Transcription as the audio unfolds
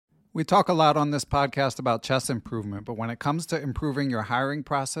We talk a lot on this podcast about chess improvement, but when it comes to improving your hiring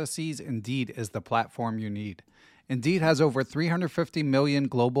processes, Indeed is the platform you need. Indeed has over 350 million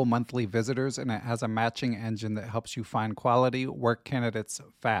global monthly visitors, and it has a matching engine that helps you find quality work candidates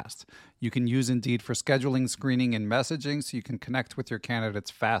fast. You can use Indeed for scheduling, screening, and messaging so you can connect with your candidates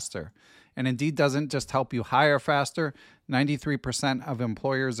faster. And Indeed doesn't just help you hire faster. 93% of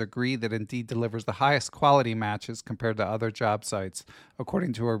employers agree that Indeed delivers the highest quality matches compared to other job sites,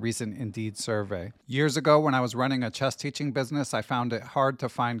 according to a recent Indeed survey. Years ago, when I was running a chess teaching business, I found it hard to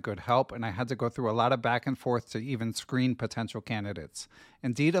find good help, and I had to go through a lot of back and forth to even screen potential candidates.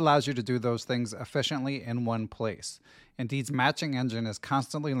 Indeed allows you to do those things efficiently in one place. Indeed's matching engine is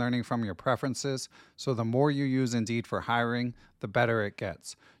constantly learning from your preferences, so the more you use Indeed for hiring, the better it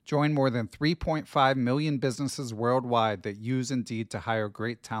gets. Join more than 3.5 million businesses worldwide that use Indeed to hire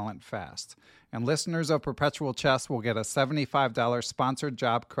great talent fast. And listeners of Perpetual Chess will get a $75 sponsored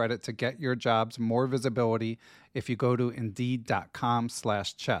job credit to get your jobs more visibility if you go to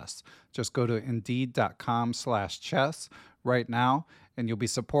Indeed.com/chess. Just go to Indeed.com/chess right now, and you'll be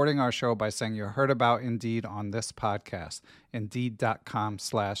supporting our show by saying you heard about Indeed on this podcast.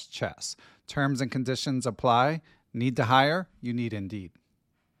 Indeed.com/chess. Terms and conditions apply. Need to hire? You need Indeed.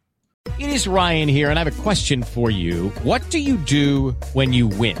 It is Ryan here, and I have a question for you. What do you do when you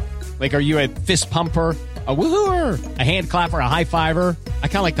win? Like, are you a fist pumper, a woo-hooer, a hand clapper, a high fiver? I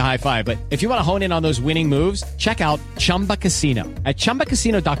kind of like the high five, but if you want to hone in on those winning moves, check out Chumba Casino. At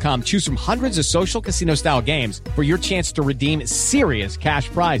ChumbaCasino.com, choose from hundreds of social casino-style games for your chance to redeem serious cash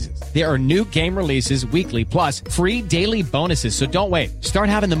prizes. There are new game releases weekly, plus free daily bonuses, so don't wait. Start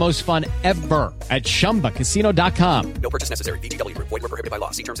having the most fun ever at ChumbaCasino.com. No purchase necessary. VGW. Void where prohibited by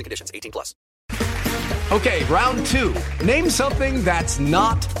law. See terms and conditions. 18+. Okay, round two. Name something that's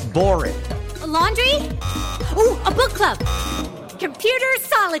not boring. A laundry? Ooh, a book club. Computer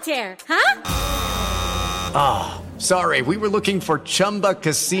solitaire, huh? Ah, sorry, we were looking for Chumba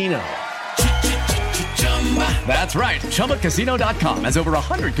Casino. That's right, ChumbaCasino.com has over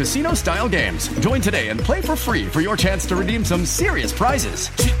 100 casino-style games. Join today and play for free for your chance to redeem some serious prizes.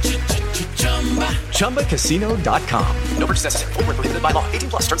 ChumbaCasino.com. No purchase necessary. Void where prohibited by law.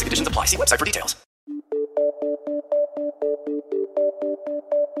 18+. Terms and conditions apply. See website for details.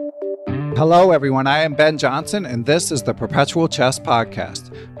 Hello, everyone. I am Ben Johnson, and this is the Perpetual Chess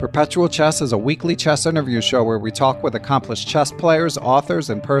Podcast. Perpetual Chess is a weekly chess interview show where we talk with accomplished chess players, authors,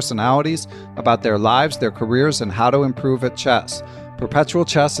 and personalities about their lives, their careers, and how to improve at chess. Perpetual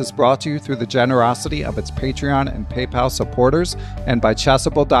Chess is brought to you through the generosity of its Patreon and PayPal supporters and by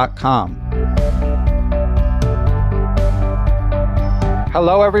Chessable.com.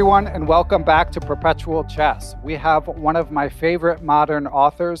 Hello, everyone, and welcome back to Perpetual Chess. We have one of my favorite modern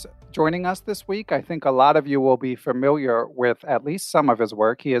authors joining us this week. I think a lot of you will be familiar with at least some of his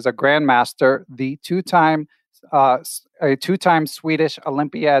work. He is a grandmaster, a two-time Swedish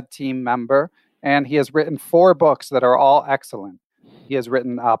Olympiad team member, and he has written 4 books that are all excellent. He has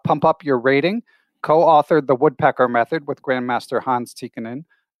written Pump Up Your Rating, co-authored The Woodpecker Method with Grandmaster Hans Tikkanen,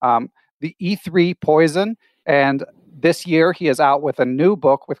 the E3 Poison, and this year he is out with a new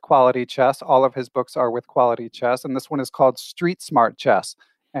book with Quality Chess. All of his books are with Quality Chess, and this one is called Street Smart Chess.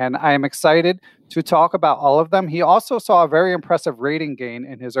 And I am excited to talk about all of them. He also saw a very impressive rating gain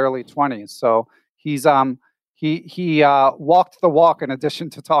in his early 20s. So he's he walked the walk in addition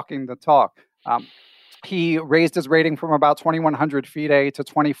to talking the talk. He raised his rating from about 2,100 FIDE to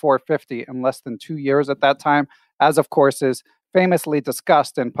 2,450 in less than 2 years at that time, as of course is famously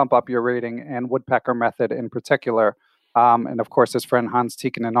discussed in Pump Up Your Rating and Woodpecker Method in particular. And of course, his friend Hans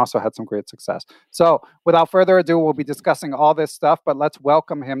Tikkanen also had some great success. So without further ado, we'll be discussing all this stuff, but let's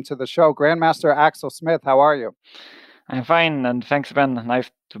welcome him to the show. Grandmaster Axel Smith, how are you? I'm fine, and thanks, Ben.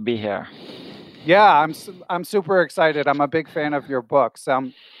 Nice to be here. Yeah, I'm super excited. I'm a big fan of your books.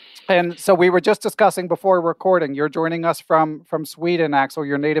 And so we were just discussing before recording, you're joining us from Sweden, Axel,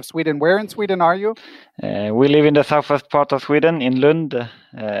 your native Sweden. Where in Sweden are you? We live in the southwest part of Sweden, in Lund,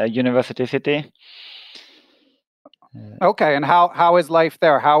 university city. Okay, and how is life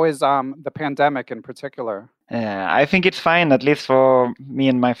there? How is the pandemic in particular? I think it's fine, at least for me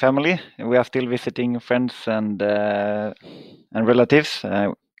and my family. We are still visiting friends and relatives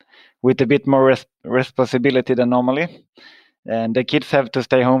with a bit more responsibility than normally. And the kids have to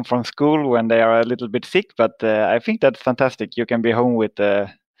stay home from school when they are a little bit sick, but I think that's fantastic. You can be home with a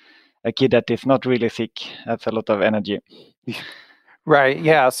kid that is not really sick. That's a lot of energy. Right.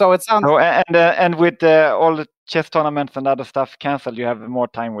 Yeah. So it sounds. And with all the chess tournaments and other stuff canceled, you have more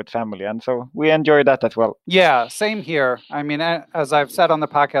time with family. And so we enjoy that as well. Yeah, same here. I mean, as I've said on the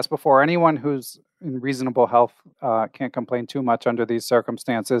podcast before, anyone who's in reasonable health can't complain too much under these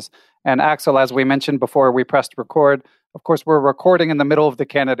circumstances. And Axel, as we mentioned before we pressed record, of course, we're recording in the middle of the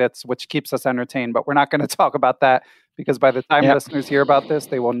candidates, which keeps us entertained, but we're not going to talk about that because by the time listeners hear about this,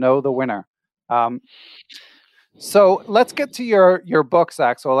 they will know the winner. So let's get to your books,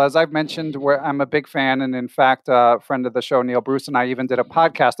 Axel. As I've mentioned, I'm a big fan. And in fact, a friend of the show, Neil Bruce, and I even did a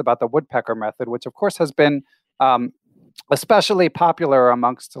podcast about the woodpecker method, which of course has been especially popular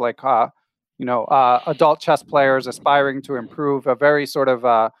amongst adult chess players aspiring to improve, a very sort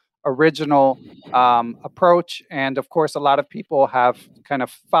of original approach. And of course, a lot of people have kind of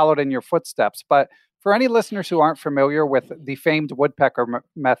followed in your footsteps. But for any listeners who aren't familiar with the famed woodpecker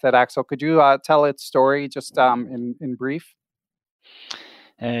method, Axel, could you tell its story just in brief?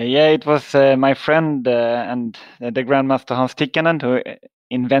 It was my friend and the Grandmaster Hans Tikkanen who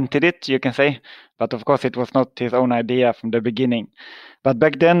invented it, you can say. But of course, it was not his own idea from the beginning. But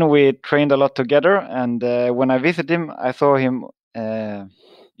back then, we trained a lot together. And when I visited him, I saw him.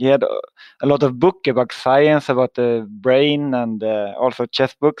 He had a lot of books about science, about the brain, and also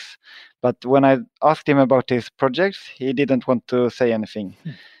chess books. But when I asked him about his projects, he didn't want to say anything.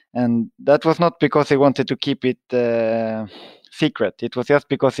 And that was not because he wanted to keep it secret. It was just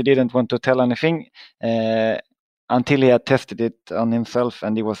because he didn't want to tell anything until he had tested it on himself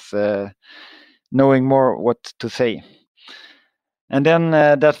and he was knowing more what to say. And then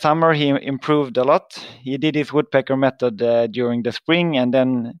that summer, he improved a lot. He did his woodpecker method during the spring, and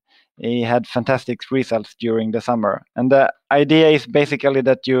then he had fantastic results during the summer. And the idea is basically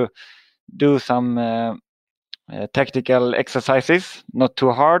that you do some tactical exercises, not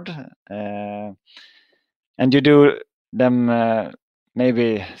too hard, and you do them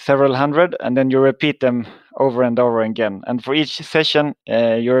maybe several hundred, and then you repeat them over and over again. And for each session,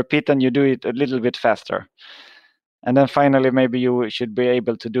 you repeat and you do it a little bit faster. And then finally, maybe you should be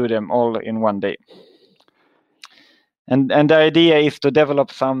able to do them all in one day. And the idea is to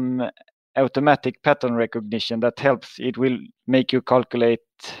develop some automatic pattern recognition that helps. It will make you calculate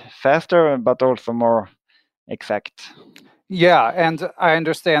faster, but also more exact. Yeah, and I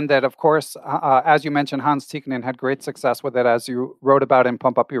understand that, of course, as you mentioned, Hans Tikkanen had great success with it, as you wrote about in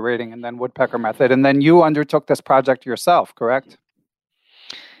Pump Up Your Rating, and then Woodpecker Method. And then you undertook this project yourself, correct?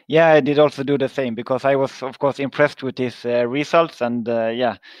 Yeah, I did also do the same because I was, of course, impressed with his results. And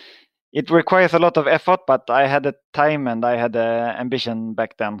it requires a lot of effort, but I had the time and I had the ambition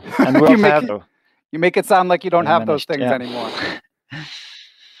back then. And we also had to. You make it sound like you don't have those things anymore.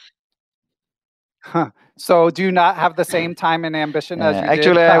 So do you not have the same time and ambition as you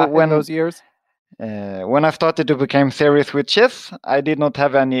did in those years? When I started to become serious with chess, I did not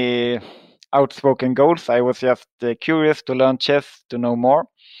have any outspoken goals. I was just curious to learn chess, to know more.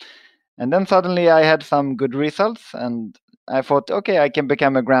 And then suddenly I had some good results and I thought, okay, I can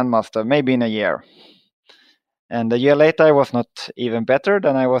become a grandmaster, maybe in a year. And a year later, I was not even better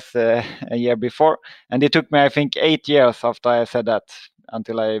than I was a year before. And it took me, I think, 8 years after I said that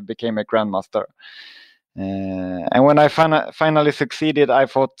until I became a grandmaster. And when I finally succeeded, I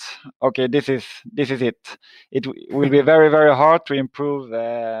thought, okay, this is it. It will be very, very hard to improve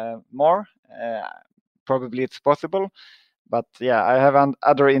more. Probably it's possible. But yeah, I have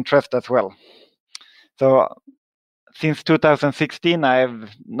other interests as well. So since 2016,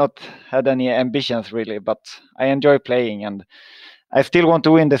 I've not had any ambitions really, but I enjoy playing and I still want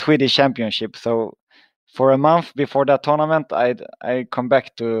to win the Swedish championship. So for a month before that tournament, I come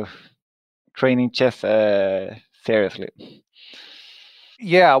back to training chess seriously.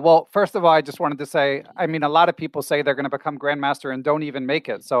 Yeah, well, first of all, I just wanted to say, I mean, a lot of people say they're going to become grandmaster and don't even make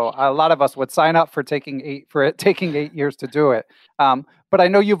it. So a lot of us would sign up for taking 8 years to do it. But I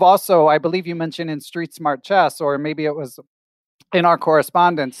know you've also, I believe you mentioned in Street Smart Chess, or maybe it was in our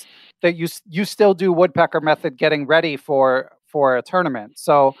correspondence, that you still do Woodpecker Method getting ready for a tournament.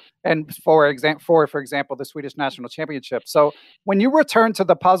 So, and for example, the Swedish National Championship. So when you return to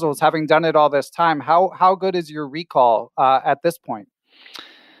the puzzles, having done it all this time, how good is your recall at this point?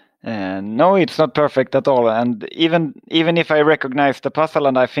 No, it's not perfect at all. And even if I recognize the puzzle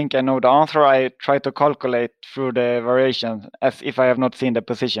and I think I know the answer, I try to calculate through the variations as if I have not seen the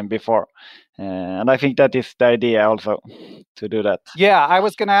position before. And I think that is the idea also, to do that. Yeah, I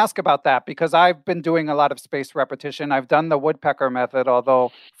was going to ask about that because I've been doing a lot of spaced repetition. I've done the Woodpecker Method,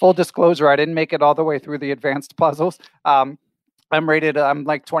 although full disclosure, I didn't make it all the way through the advanced puzzles. I'm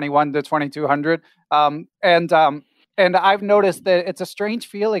like 21 to 2200. And I've noticed that it's a strange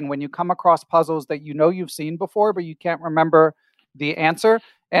feeling when you come across puzzles that you know you've seen before, but you can't remember the answer.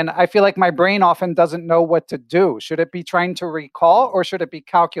 And I feel like my brain often doesn't know what to do. Should it be trying to recall or should it be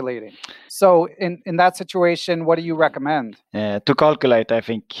calculating? So in that situation, what do you recommend? To calculate, I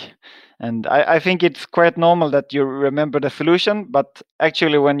think. And I think it's quite normal that you remember the solution, but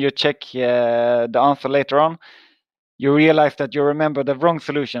actually when you check the answer later on, you realize that you remember the wrong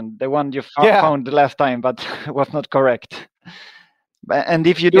solution, the one you found the last time, but was not correct. And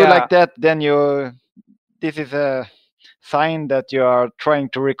if you do like that, then this is a sign that you are trying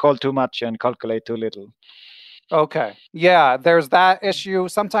to recall too much and calculate too little. Okay. Yeah, there's that issue.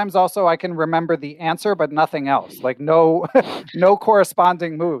 Sometimes also I can remember the answer, but nothing else. Like no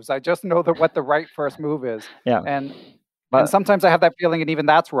corresponding moves. I just know what the right first move is. Yeah. And sometimes I have that feeling, and even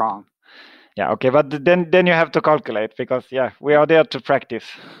that's wrong. Yeah. Okay. But then you have to calculate because we are there to practice.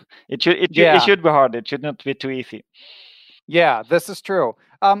 It should be hard. It should not be too easy. Yeah, this is true.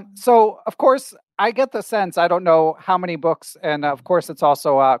 So of course I get the sense. I don't know how many books, and of course it's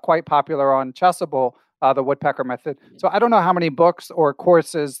also quite popular on Chessable. The Woodpecker Method. So I don't know how many books or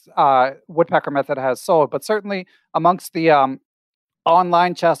courses Woodpecker Method has sold, but certainly amongst the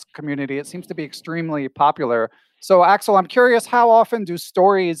online chess community, it seems to be extremely popular. So Axel, I'm curious, how often do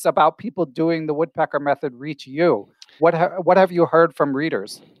stories about people doing the Woodpecker Method reach you? What have you heard from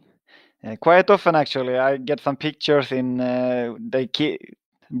readers? Quite often, actually. I get some pictures they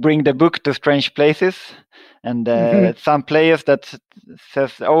bring the book to strange places, and some players that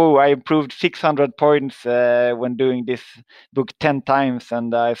says, "Oh, I improved 600 points when doing this book 10 times,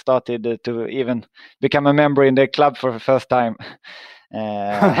 and I started to even become a member in the club for the first time."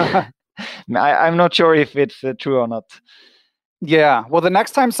 I'm not sure if it's true or not. Yeah. Well, the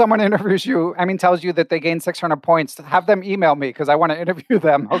next time someone interviews you, tells you that they gained 600 points, have them email me because I want to interview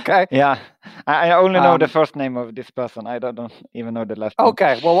them. Okay. Yeah. I only know the first name of this person. I don't even know the last name.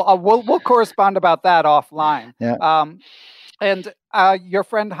 Okay. Well, we'll correspond about that offline. Yeah. And your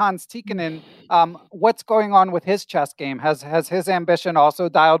friend Hans Tikkanen, what's going on with his chess game? Has his ambition also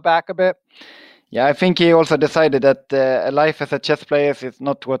dialed back a bit? Yeah, I think he also decided that life as a chess player is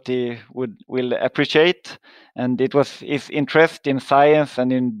not what he will appreciate, and it was his interest in science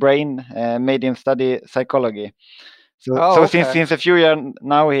and in brain made him study psychology. So since a few years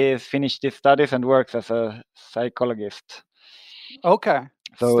now, he has finished his studies and works as a psychologist. Okay.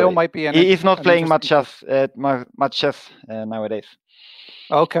 So still might be. He's not playing much chess nowadays.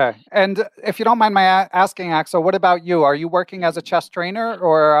 Okay. And if you don't mind my asking, Axel, what about you? Are you working as a chess trainer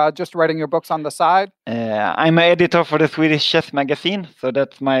or just writing your books on the side? I'm an editor for the Swedish Chess Magazine, so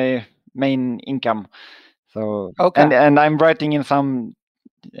that's my main income. So and I'm writing in some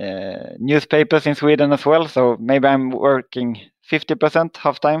newspapers in Sweden as well. So maybe I'm working 50%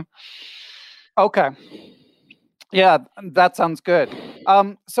 half time. Okay. Yeah, that sounds good.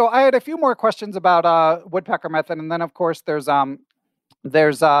 So I had a few more questions about Woodpecker Method, and then of course there's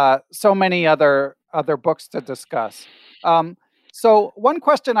so many other books to discuss. So one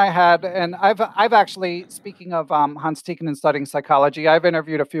question I had, and I've actually, speaking of Hans Tikkanen studying psychology, I've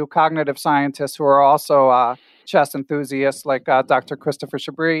interviewed a few cognitive scientists who are also chess enthusiasts, like Dr. Christopher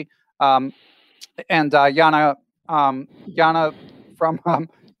Chabris and Jana from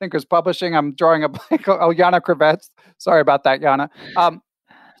Thinkers Publishing. I'm drawing a blank. Oh, Jana Kravets. Sorry about that, Jana.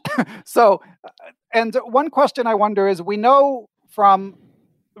 So, and one question I wonder is, we know from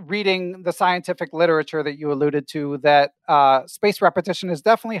reading the scientific literature that you alluded to that spaced repetition is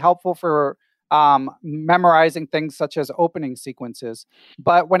definitely helpful for memorizing things such as opening sequences.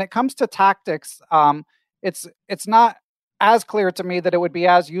 But when it comes to tactics, it's not as clear to me that it would be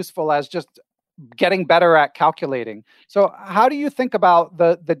as useful as just getting better at calculating. So how do you think about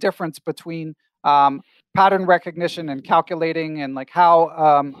the difference between pattern recognition and calculating, and like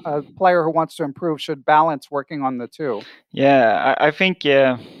how a player who wants to improve should balance working on the two? Yeah, I think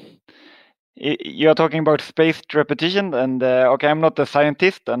you're talking about spaced repetition, and okay, I'm not a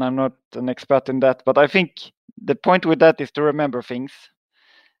scientist and I'm not an expert in that, but I think the point with that is to remember things,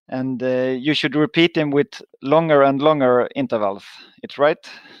 and you should repeat them with longer and longer intervals. It's right?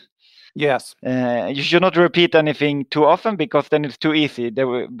 Yes. You should not repeat anything too often because then it's too easy.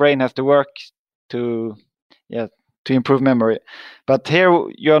 The brain has to work to improve memory. But here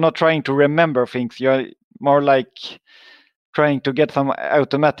you're not trying to remember things. You're more like trying to get some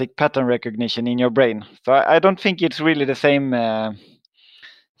automatic pattern recognition in your brain. So I don't think it's really the same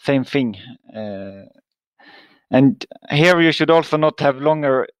thing. And here you should also not have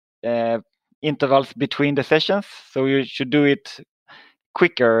longer intervals between the sessions. So you should do it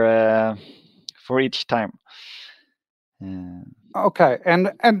quicker for each time. Okay.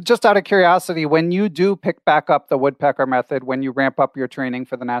 And just out of curiosity, when you do pick back up the woodpecker method, when you ramp up your training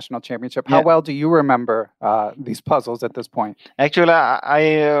for the national championship, how well do you remember these puzzles at this point? Actually,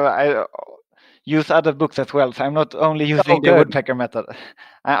 I use other books as well, so I'm not only using the woodpecker method.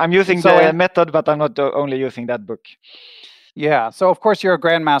 I'm using the method, but I'm not only using that book. Yeah. So of course you're a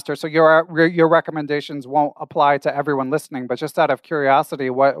grandmaster, so your recommendations won't apply to everyone listening. But just out of curiosity,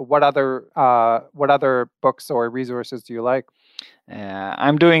 what other books or resources do you like?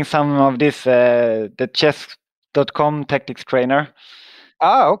 I'm doing some of this the chess.com tactics trainer.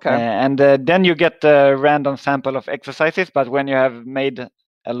 Oh, okay. And then you get a random sample of exercises. But when you have made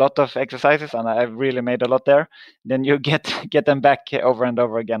a lot of exercises, and I've really made a lot there, then you get them back over and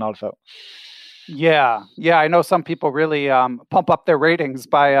over again also. Yeah, I know some people really pump up their ratings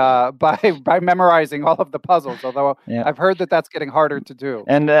by memorizing all of the puzzles. Although I've heard that that's getting harder to do.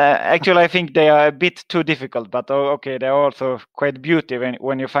 And actually, I think they are a bit too difficult. But okay, they're also quite beautiful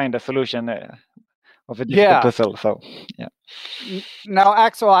when you find a solution of a difficult puzzle. So Now,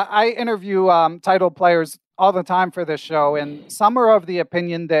 Axel, I interview title players all the time for this show, and some are of the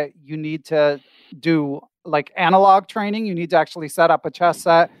opinion that you need to do like analog training. You need to actually set up a chess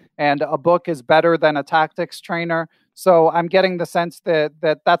set. And a book is better than a tactics trainer. So I'm getting the sense that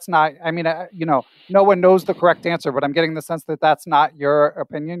that's not. I mean, no one knows the correct answer, but I'm getting the sense that that's not your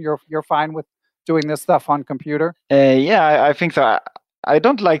opinion. You're fine with doing this stuff on computer. I think so. I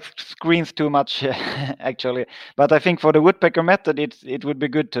don't like screens too much, actually. But I think for the woodpecker method, it would be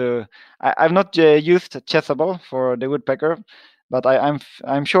good to. I've not used Chessable for the woodpecker, but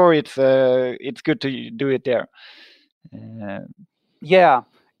I'm sure it's good to do it there.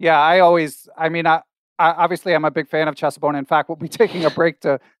 Yeah, I obviously I'm a big fan of Chessable, and in fact, we'll be taking a break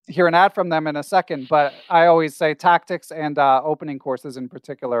to hear an ad from them in a second. But I always say tactics and opening courses in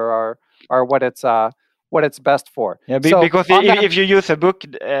particular are what it's best for. Yeah, because if you use a book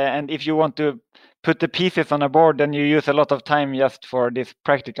and if you want to put the pieces on a board, then you use a lot of time just for this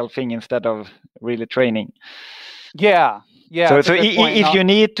practical thing instead of really training. Yeah. So if you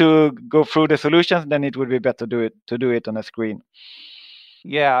need to go through the solutions, then it would be better to do it on a screen.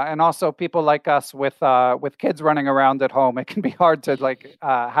 Yeah, and also people like us with kids running around at home, it can be hard to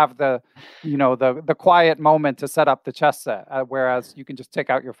have the quiet moment to set up the chess set. Whereas you can just take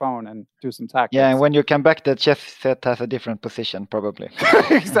out your phone and do some tactics. Yeah, and when you come back, the chess set has a different position, probably.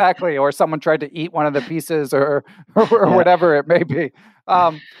 Exactly, or someone tried to eat one of the pieces, or whatever it may be.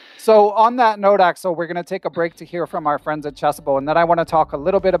 So on that note, Axel, we're going to take a break to hear from our friends at Chessable, and then I want to talk a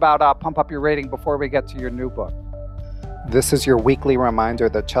little bit about Pump Up Your Rating before we get to your new book. This is your weekly reminder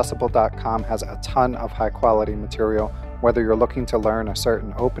that Chessable.com has a ton of high-quality material. Whether you're looking to learn a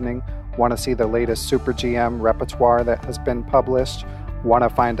certain opening, want to see the latest Super GM repertoire that has been published, want to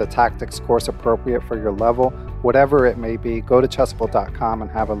find a tactics course appropriate for your level, whatever it may be, go to Chessable.com and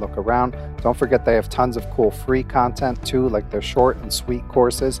have a look around. Don't forget they have tons of cool free content too, like their short and sweet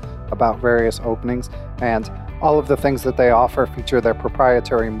courses about various openings, and all of the things that they offer feature their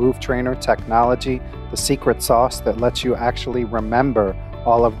proprietary move trainer technology, the secret sauce that lets you actually remember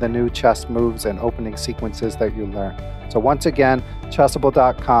all of the new chess moves and opening sequences that you learn. So once again,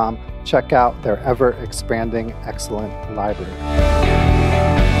 Chessable.com, check out their ever-expanding excellent library.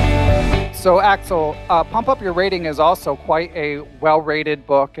 So Axel, Pump Up Your Rating is also quite a well-rated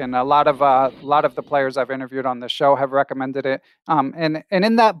book, and a lot of the players I've interviewed on the show have recommended it. And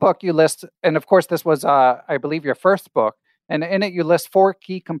in that book you list, and of course this was I believe your first book, and in it you list 4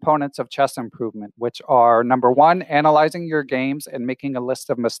 key components of chess improvement, which are number 1, analyzing your games and making a list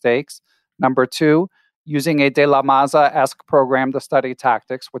of mistakes. Number 2, using a De La Maza-esque program to study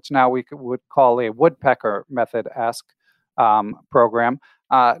tactics, which now we would call a woodpecker method-esque program.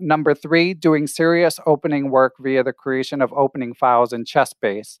 Number 3, doing serious opening work via the creation of opening files in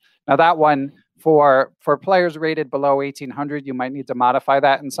ChessBase. Now that one, for players rated below 1800, you might need to modify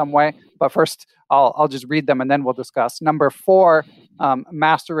that in some way. But first, I'll just read them and then we'll discuss. Number 4,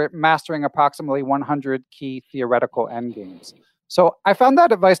 mastering approximately 100 key theoretical endgames. So I found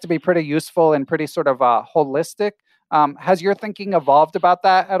that advice to be pretty useful and pretty sort of holistic. Has your thinking evolved about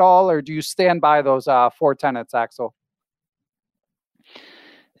that at all, or do you stand by those 4 tenets, Axel?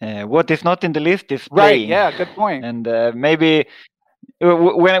 What is not in the list is Right, playing. yeah, good point. And maybe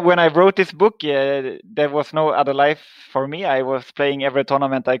when I wrote this book, there was no other life for me. I was playing every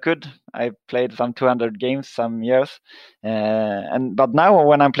tournament I could. I played some 200 games some years. But now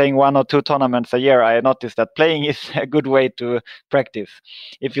when I'm playing 1 or 2 tournaments a year, I noticed that playing is a good way to practice.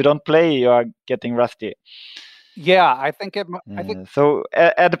 If you don't play, you are getting rusty. Yeah, I think I think So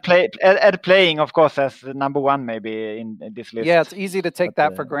playing, of course, as number one maybe in this list. yeah, it's easy to take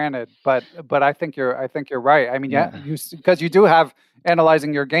that for granted, but I think you're right. I mean, Yeah. because you do have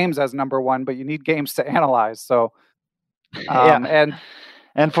analyzing your games as number one, but you need games to analyze. So Yeah.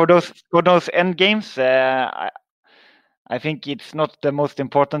 And for those end games, I think it's not the most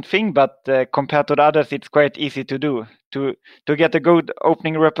important thing, but compared to the others, it's quite easy to do. To get a good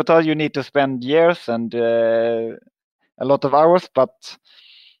opening repertoire, you need to spend years and a lot of hours. But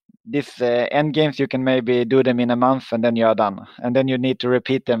these end games, you can maybe do them in a month, and then you are done. And then you need to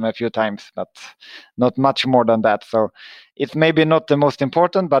repeat them a few times, but not much more than that. So it's maybe not the most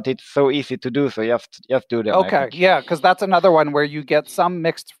important, but it's so easy to do. So just do them. Okay, yeah, because that's another one where you get some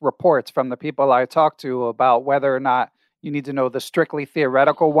mixed reports from the people I talk to about whether or not you need to know the strictly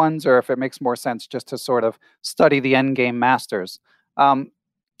theoretical ones, or if it makes more sense just to sort of study the end game masters.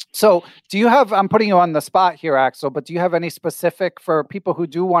 So do you have, I'm putting you on the spot here, Axel, but do you have any specific for people who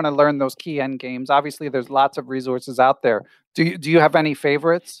do want to learn those key end games? Obviously, there's lots of resources out there. Do you have any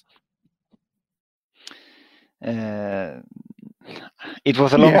favorites? It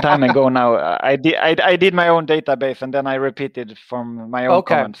was a long time ago now. I did my own database, and then I repeated from my own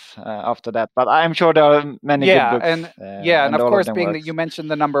comments after that. But I'm sure there are many good books. And of course, being that you mentioned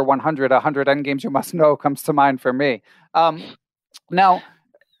the number 100 endgames you must know comes to mind for me. Now,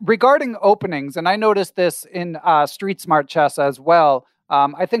 regarding openings, and I noticed this in Street Smart Chess as well.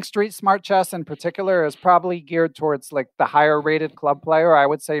 I think Street Smart Chess in particular is probably geared towards like the higher rated club player. I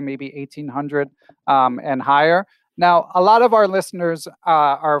would say maybe 1800 and higher. Now, a lot of our listeners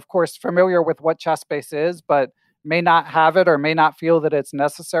are, of course, familiar with what ChessBase is, but may not have it or may not feel that it's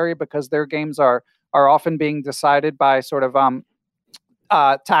necessary because their games are often being decided by sort of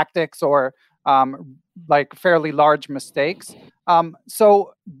tactics or like fairly large mistakes.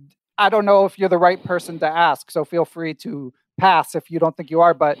 So I don't know if you're the right person to ask, so feel free to pass if you don't think you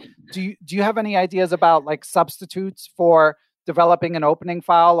are, but do you have any ideas about like substitutes for developing an opening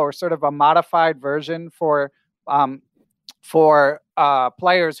file or sort of a modified version for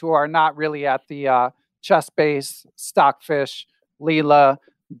players who are not really at the ChessBase, Stockfish, Leela,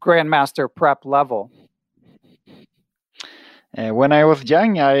 Grandmaster prep level? When I was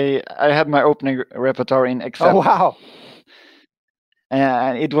young, I had my opening repertoire in Excel. Oh, wow.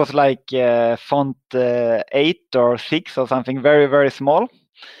 And it was like font 8 or 6 or something, very, very small.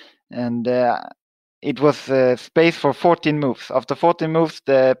 And it was space for 14 moves. After 14 moves,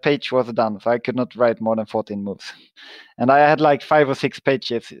 the page was done. So I could not write more than 14 moves. And I had like 5 or 6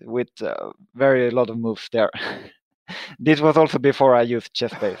 pages with very lot of moves there. This was also before I used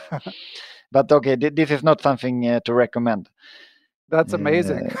ChessBase. But okay, this is not something to recommend. That's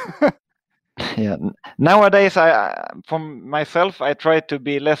amazing. Yeah. Nowadays, for myself, I try to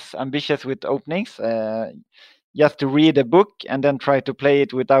be less ambitious with openings. Just to read a book and then try to play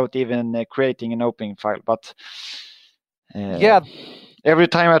it without even creating an opening file. But every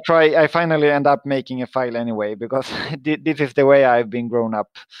time I try, I finally end up making a file anyway, because this is the way I've been grown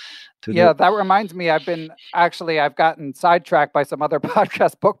up. That reminds me, I've gotten sidetracked by some other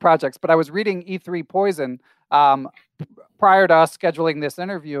podcast book projects, but I was reading E3 Poison prior to us scheduling this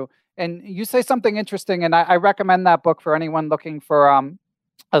interview. And you say something interesting, and I recommend that book for anyone looking for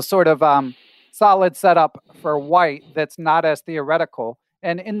a sort of solid setup for white that's not as theoretical.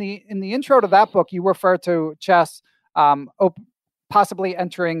 And in the intro to that book, you refer to chess possibly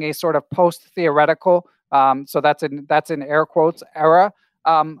entering a sort of post-theoretical, so that's in air quotes, era.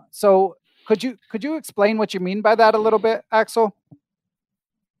 So could you explain what you mean by that a little bit, Axel?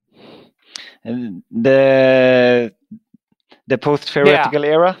 The post-theoretical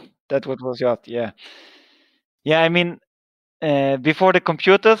era. That's what was your yeah. I mean, before the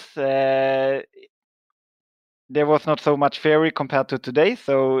computers, there was not so much theory compared to today.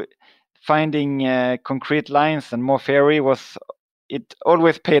 So finding concrete lines and more theory it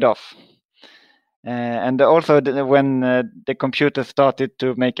always paid off. And also when the computer started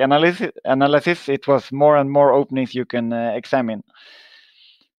to make analysis, it was more and more openings you can examine.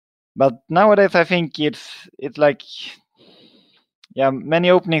 But nowadays, I think it's like, many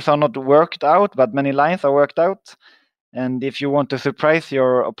openings are not worked out, but many lines are worked out. And if you want to surprise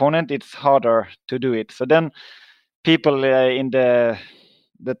your opponent, it's harder to do it. So then people in the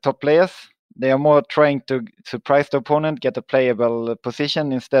top players, they are more trying to surprise the opponent, get a playable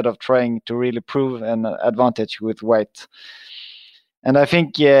position, instead of trying to really prove an advantage with white. And I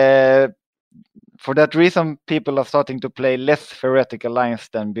think for that reason, people are starting to play less theoretical lines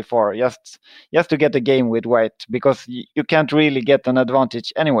than before, just to get a game with white, because you can't really get an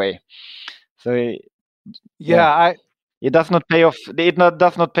advantage anyway. So it does not pay off. It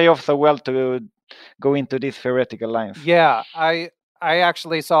does not pay off so well to go into these theoretical lines. Yeah, I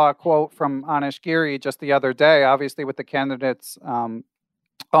actually saw a quote from Anish Giri just the other day. Obviously, with the candidates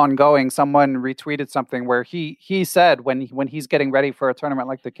ongoing, someone retweeted something where he said when he's getting ready for a tournament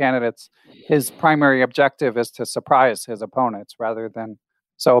like the candidates, his primary objective is to surprise his opponents rather than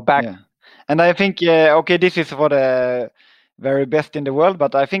back. Yeah. And I think okay, this is for the very best in the world,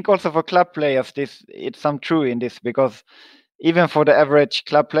 but I think also for club players, it's some true in this, because even for the average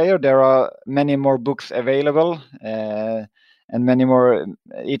club player, there are many more books available, and many more.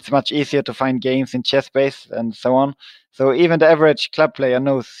 It's much easier to find games in ChessBase and so on. So even the average club player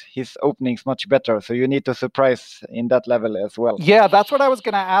knows his openings much better. So you need to surprise in that level as well. Yeah, that's what I was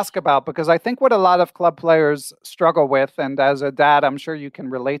going to ask about, because I think what a lot of club players struggle with, and as a dad, I'm sure you can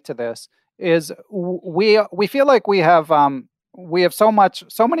relate to this, is we feel like we have so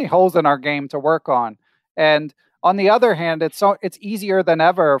many holes in our game to work on, and on the other hand, it's easier than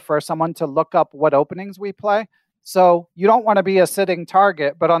ever for someone to look up what openings we play. So you don't want to be a sitting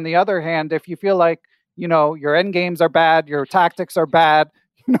target, but on the other hand, if you feel like your end games are bad, your tactics are bad,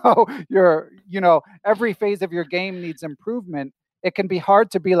 every phase of your game needs improvement, it can be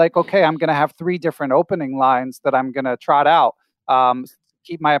hard to be like, okay, I'm going to have 3 different opening lines that I'm going to trot out,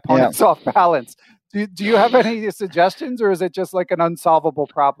 keep my opponents off balance. Do you have any suggestions, or is it just like an unsolvable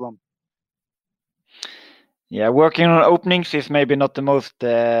problem? Yeah, working on openings is maybe not the most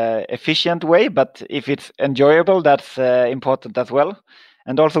efficient way, but if it's enjoyable, that's important as well.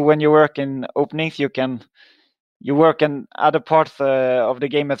 And also, when you work in openings, you work in other parts of the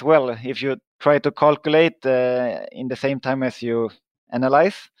game as well. If you try to calculate in the same time as you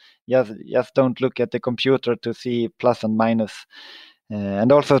analyze, just don't look at the computer to see plus and minus.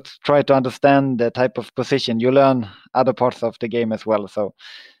 And also try to understand the type of position. You learn other parts of the game as well. So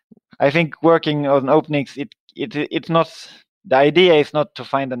I think working on openings, it's not, the idea is not to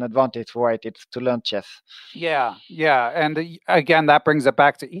find an advantage for it, it's to learn chess. Yeah. And again, that brings it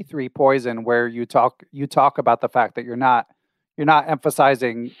back to E3 Poison, where you talk about the fact that you're not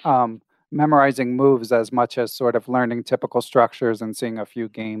emphasizing memorizing moves as much as sort of learning typical structures and seeing a few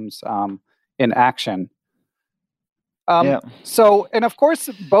games in action. So, and of course,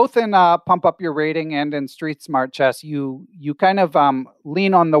 both in Pump Up Your Rating and in Street Smart Chess, you kind of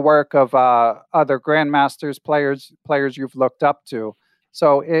lean on the work of other grandmasters, players you've looked up to.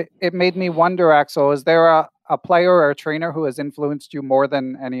 So it made me wonder, Axel, is there a player or a trainer who has influenced you more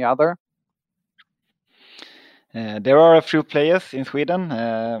than any other? There are a few players in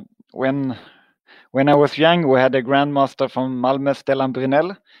Sweden. When I was young, we had a grandmaster from Malmö, Stellan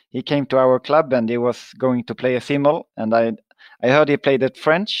Brynell. He came to our club and he was going to play a Simul. And I heard he played at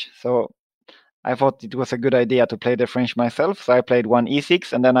French. So I thought it was a good idea to play the French myself. So I played one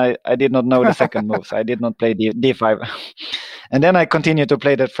E6, and then I did not know the second move. So I did not play D5. And then I continued to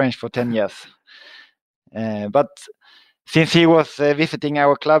play the French for 10 years. But since he was visiting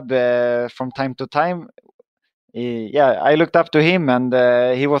our club from time to time, I looked up to him, and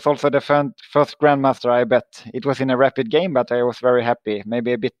he was also the first grandmaster I bet. It was in a rapid game, but I was very happy,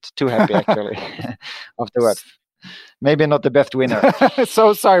 maybe a bit too happy actually afterwards. Maybe not the best winner.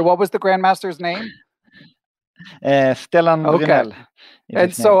 So sorry, what was the grandmaster's name? Stellan Brynell.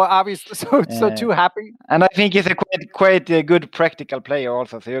 And so obviously, so too happy. And I think he's a quite a good practical player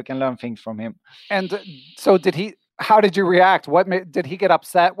also, so you can learn things from him. And so how did you react? Did he get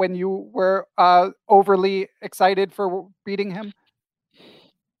upset when you were overly excited for beating him?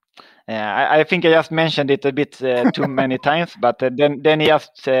 I think I just mentioned it a bit too many times, but then he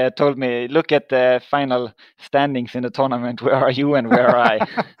just told me, look at the final standings in the tournament. Where are you and where are I?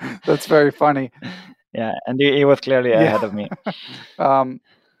 That's very funny. Yeah, and he was clearly ahead of me. And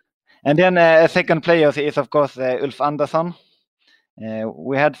then a second player is, of course, Ulf Andersson.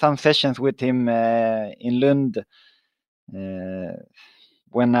 We had some sessions with him in Lund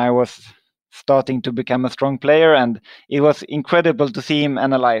when I was starting to become a strong player, and it was incredible to see him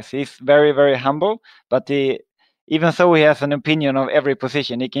analyze. He's very, very humble, but even so, he has an opinion of every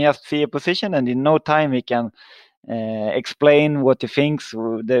position. He can just see a position, and in no time he can explain what he thinks,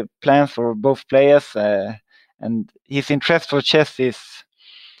 the plans for both players, and his interest for chess is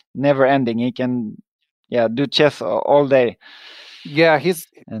never ending. He can do chess all day. Yeah, this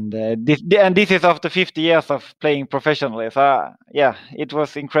is after 50 years of playing professionally. So it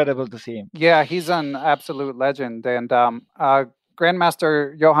was incredible to see him. Yeah, he's an absolute legend. And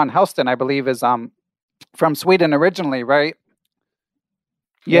Grandmaster Johan Helston, I believe, is from Sweden originally, right?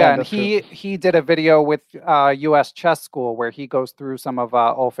 Yeah, and he did a video with US Chess School where he goes through some of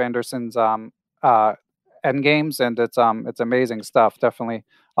Ulf Andersson's end games, and it's amazing stuff. Definitely,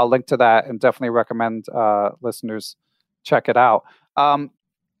 I'll link to that and definitely recommend listeners check it out.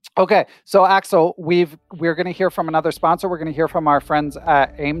 Okay, so Axel, we're going to hear from another sponsor. We're going to hear from our friends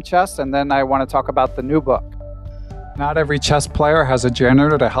at Aim Chess, and then I want to talk about the new book. Not every chess player has a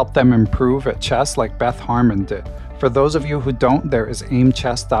janitor to help them improve at chess like Beth Harmon did. For those of you who don't, there is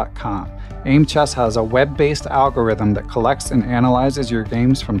aimchess.com. AimChess has a web-based algorithm that collects and analyzes your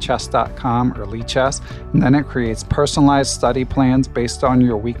games from chess.com or Lichess, and then it creates personalized study plans based on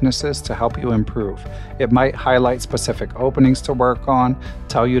your weaknesses to help you improve. It might highlight specific openings to work on,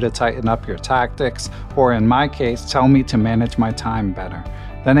 tell you to tighten up your tactics, or in my case, tell me to manage my time better.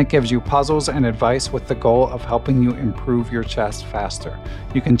 Then it gives you puzzles and advice with the goal of helping you improve your chess faster.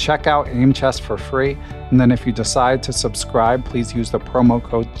 You can check out Aim Chess for free, and then if you decide to subscribe, please use the promo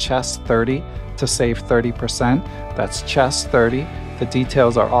code CHESS30 to save 30%. That's CHESS30. The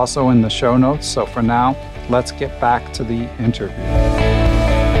details are also in the show notes, so for now, let's get back to the interview.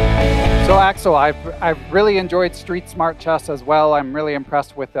 So Axel, I've really enjoyed Street Smart Chess as well. I'm really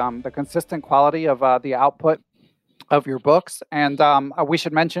impressed with the consistent quality of the output of your books. And we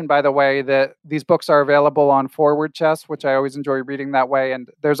should mention, by the way, that these books are available on Forward Chess, which I always enjoy reading that way. And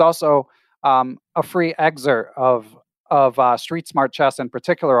there's also a free excerpt of Street Smart Chess, in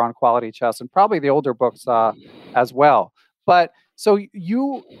particular on Quality Chess, and probably the older books as well. But so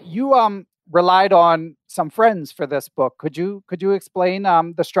you relied on some friends for this book. Could you explain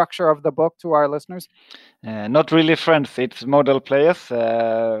the structure of the book to our listeners? Not really friends. It's model players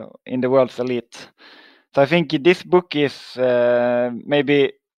in the world's elite. So I think this book is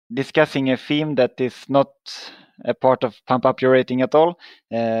maybe discussing a theme that is not a part of Pump Up Your Rating at all.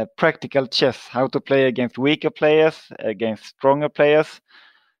 Practical chess, how to play against weaker players, against stronger players,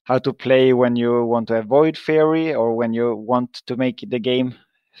 how to play when you want to avoid theory or when you want to make the game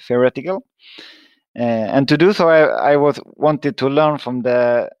theoretical. And to do so, I wanted to learn from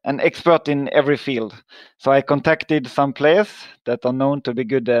an expert in every field. So I contacted some players that are known to be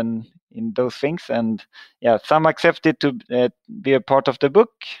good in those things, and some accepted to be a part of the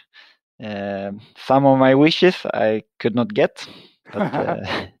book. Some of my wishes I could not get, but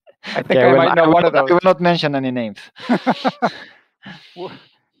I think I might know one of those. I will not mention any names.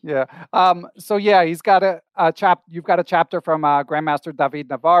 Yeah. So he's got you've got a chapter from Grandmaster David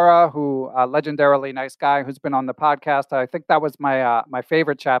Navarra, who legendarily nice guy who's been on the podcast. I think that was my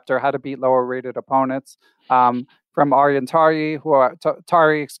favorite chapter, How to Beat Lower Rated Opponents. From Arjan Tari, who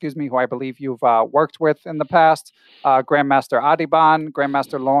I believe you've worked with in the past, Grandmaster Adiban,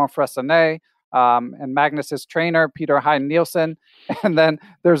 Grandmaster Laurent Fressinet, and Magnus's trainer, Peter Hein Nielsen. And then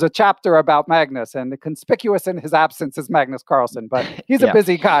there's a chapter about Magnus, and conspicuous in his absence is Magnus Carlsen, but he's a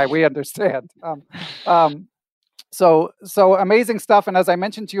busy guy, we understand. So amazing stuff. And as I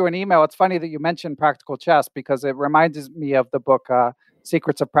mentioned to you in email, it's funny that you mentioned Practical Chess, because it reminds me of the book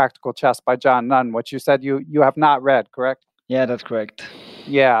Secrets of Practical Chess by John Nunn, which you said you have not read, correct? Yeah, that's correct.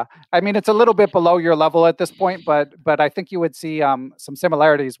 Yeah, I mean, it's a little bit below your level at this point, but I think you would see some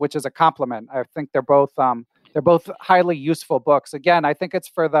similarities, which is a compliment. I think they're both highly useful books. Again, I think it's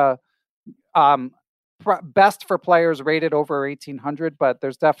for the best for players rated over 1800, but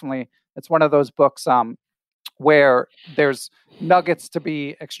it's one of those books where there's nuggets to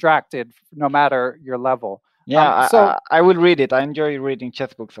be extracted no matter your level. Yeah, I will read it. I enjoy reading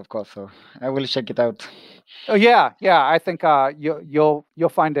chess books, of course, so I will check it out. Oh yeah. I think you'll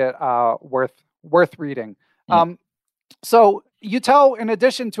find it worth reading. Yeah. So you tell, in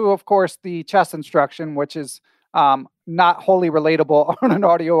addition to, of course, the chess instruction, which is not wholly relatable on an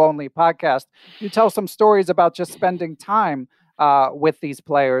audio-only podcast, you tell some stories about just spending time with these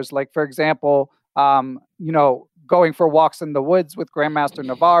players. Like, for example, going for walks in the woods with Grandmaster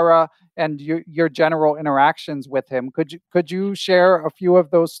Navarra, and your general interactions with him. Could you share a few of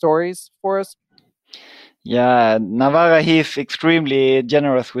those stories for us? Yeah, Navarra, he's extremely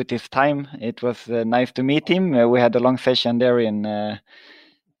generous with his time. It was nice to meet him. We had a long session there in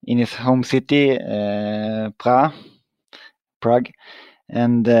his home city, Prague.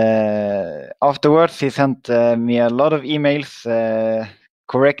 And afterwards, he sent me a lot of emails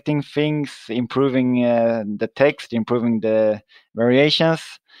correcting things, improving the text, improving the variations.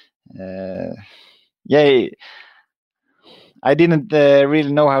 I didn't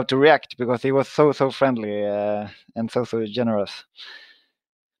really know how to react, because he was so friendly and so generous.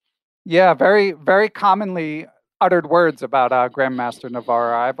 Yeah, very, very commonly uttered words about Grandmaster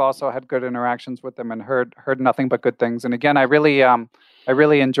Navarra. I've also had good interactions with him and heard nothing but good things. And again, I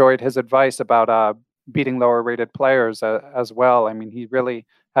really enjoyed his advice about beating lower rated players as well. I mean, he really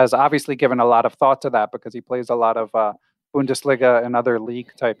has obviously given a lot of thought to that, because he plays a lot of Bundesliga and other league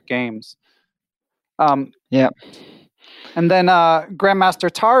type games. And then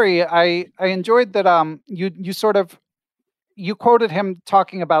Grandmaster Tari, I enjoyed that you sort of you quoted him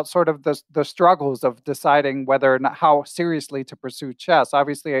talking about sort of the struggles of deciding whether or not how seriously to pursue chess.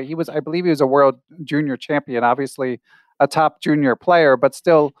 Obviously, I believe he was a world junior champion, obviously a top junior player, but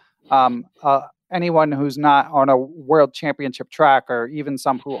still anyone who's not on a world championship track, or even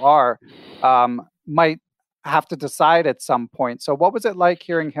some who are, might have to decide at some point. So what was it like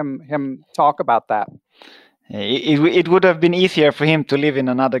hearing him talk about that? It would have been easier for him to live in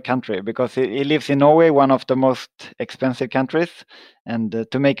another country, because he lives in Norway, one of the most expensive countries, and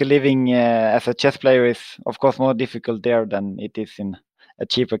to make a living as a chess player is, of course, more difficult there than it is in a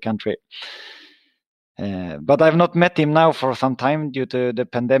cheaper country. But I've not met him now for some time due to the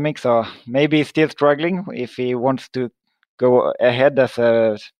pandemic, so maybe he's still struggling if he wants to go ahead as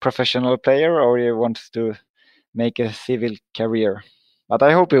a professional player, or he wants to make a civil career. But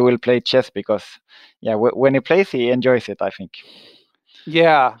I hope he will play chess, because, when he plays, he enjoys it, I think.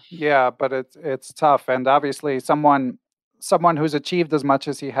 Yeah, but it's tough, and obviously someone who's achieved as much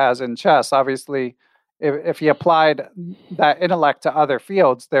as he has in chess, obviously, if he applied that intellect to other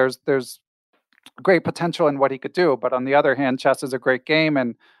fields, there's great potential in what he could do. But on the other hand, chess is a great game,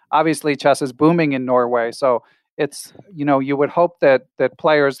 and obviously chess is booming in Norway. So it's, you would hope that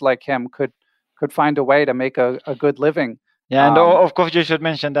players like him could find a way to make a good living. Yeah, and of course you should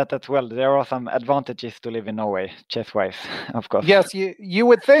mention that as well. There are some advantages to live in Norway, chess-wise, of course. Yes, you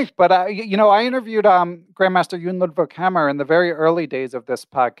would think, but I interviewed Grandmaster Jon Ludvig Hammer in the very early days of this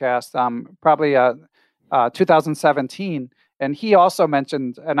podcast, probably 2017, and he also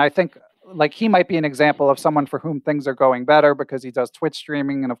mentioned, and I think like he might be an example of someone for whom things are going better, because he does Twitch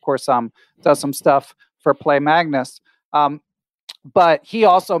streaming and of course does some stuff for Play Magnus. But he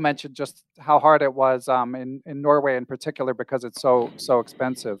also mentioned just how hard it was in Norway in particular, because it's so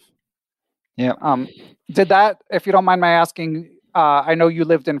expensive. Yeah. Did that, if you don't mind my asking, I know you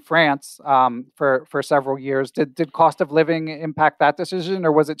lived in France for several years. Did cost of living impact that decision,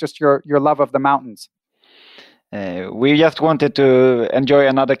 or was it just your love of the mountains? We just wanted to enjoy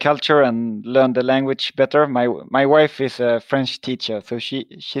another culture and learn the language better. My wife is a French teacher, so she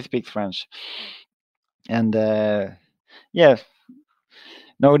speaks French. And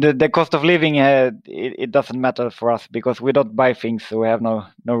no, the cost of living, it doesn't matter for us, because we don't buy things, so we have no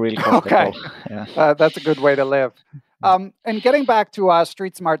real cost at all. Yeah. That's a good way to live. And getting back to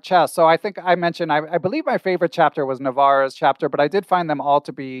Street Smart Chess, so I think I mentioned, I believe my favorite chapter was Navarra's chapter, but I did find them all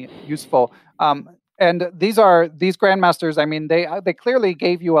to be useful. And these grandmasters, I mean, they clearly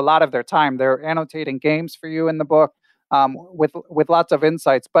gave you a lot of their time. They're annotating games for you in the book with lots of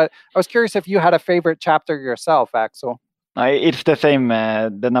insights. But I was curious if you had a favorite chapter yourself, Axel. It's the same,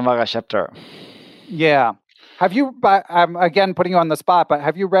 the Navarra chapter. Yeah. Have you, I'm again putting you on the spot, but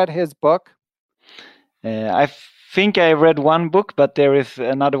have you read his book? I think I read one book, but there is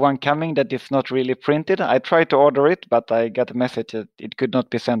another one coming that is not really printed. I tried to order it, but I got a message that it could not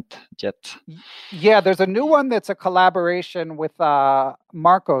be sent yet. Yeah, there's a new one that's a collaboration with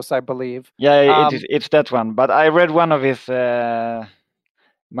Marcos, I believe. Yeah, it's that one. But I read one of his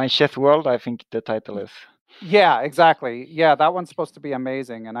My Chess World, I think the title is. Yeah, exactly. Yeah, that one's supposed to be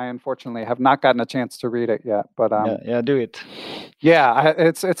amazing, and I unfortunately have not gotten a chance to read it yet. But do it. Yeah,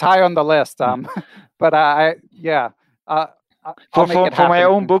 it's high on the list. But for my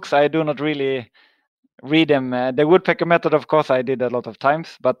own books, I do not really read them. The Woodpecker Method, of course, I did a lot of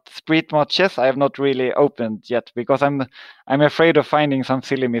times, but Street Smart Chess, I have not really opened yet, because I'm afraid of finding some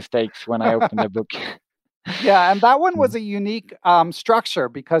silly mistakes when I open the book. Yeah, and that one was a unique structure,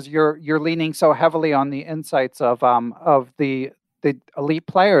 because you're leaning so heavily on the insights of the elite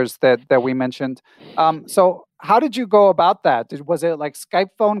players that we mentioned. So how did you go about that? Was it like Skype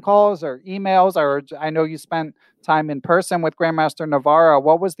phone calls or emails? Or I know you spent time in person with Grandmaster Navarra.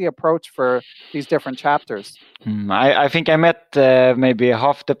 What was the approach for these different chapters? I think I met maybe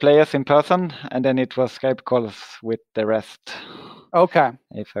half the players in person, and then it was Skype calls with the rest. Okay.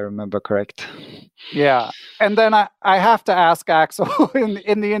 If I remember correct. Yeah. And then I have to ask, Axel,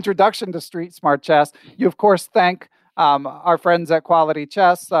 in the introduction to Street Smart Chess, you, of course, thank our friends at Quality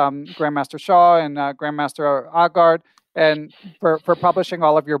Chess, Grandmaster Shaw and Grandmaster Agard, and for publishing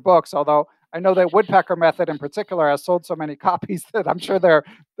all of your books, although I know that Woodpecker Method in particular has sold so many copies that I'm sure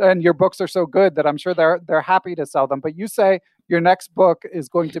and your books are so good that I'm sure they're happy to sell them. But you say your next book is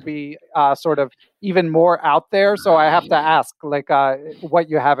going to be sort of even more out there. So I have to ask, what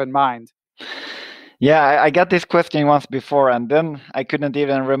you have in mind. Yeah, I got this question once before, and then I couldn't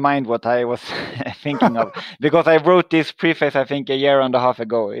even remind what I was thinking of, because I wrote this preface, I think, a year and a half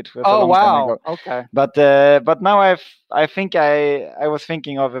ago. It was a long time ago. Okay. But now I think I was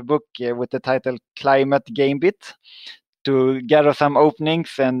thinking of a book with the title Climate Gambit, to gather some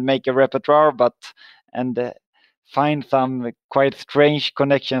openings and make a repertoire. find some quite strange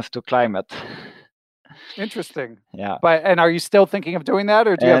connections to climate. Interesting. Yeah. And are you still thinking of doing that,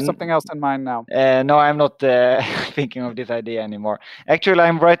 or do you have And- something else in mind now? No, I'm not thinking of this idea anymore. Actually,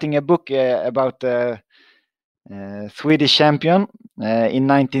 I'm writing a book about Swedish champion in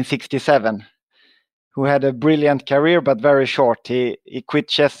 1967, who had a brilliant career but very short. He quit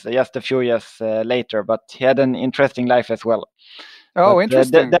chess just a few years later, but he had an interesting life as well. Oh, But,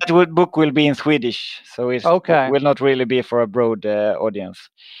 interesting. book will be in Swedish, so it will not really be for a broad audience.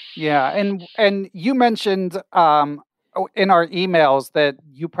 Yeah, and you mentioned in our emails that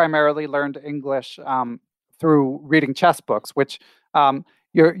you primarily learned English through reading chess books, which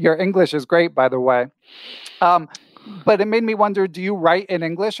your English is great, by the way. But it made me wonder: do you write in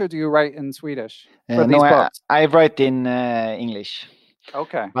English or do you write in Swedish for these books? I write in English.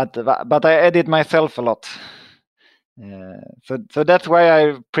 Okay. But I edit myself a lot. So that's why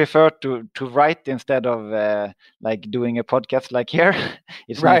I prefer to write instead of like doing a podcast like here.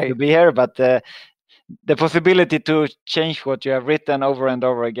 It's nice to be here, but the possibility to change what you have written over and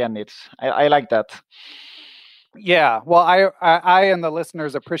over again, I like that. Yeah, well, I and the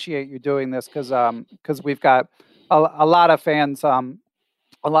listeners appreciate you doing this because we've got a lot of fans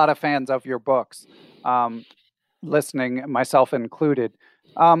of your books listening, myself included.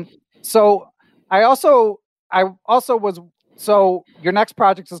 So I also was, so your next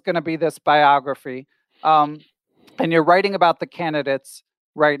project is going to be this biography, and you're writing about the candidates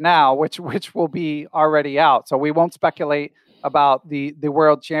right now, which will be already out. So we won't speculate about the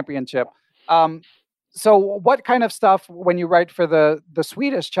World Championship. So what kind of stuff, when you write for the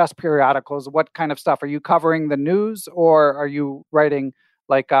Swedish chess periodicals, what kind of stuff? Are you covering the news, or are you writing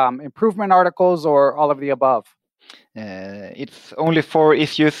like improvement articles, or all of the above? It's only 4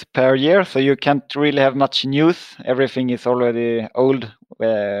 issues per year, so you can't really have much news. Everything is already old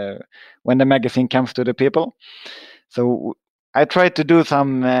when the magazine comes to the people. So I try to do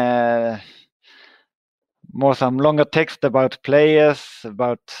some longer text about players,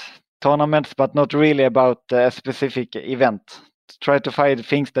 about tournaments, but not really about a specific event. Try to find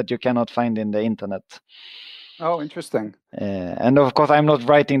things that you cannot find in the internet. Oh, interesting. And of course, I'm not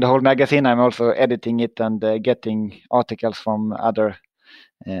writing the whole magazine. I'm also editing it and getting articles from other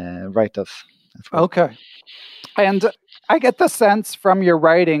writers as well. Okay. And I get the sense from your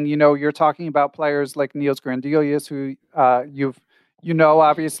writing, you're talking about players like Niels Grandelius, who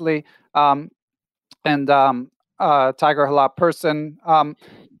obviously, and Tiger Halap Persson.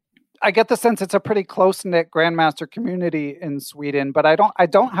 I get the sense it's a pretty close-knit grandmaster community in Sweden, but I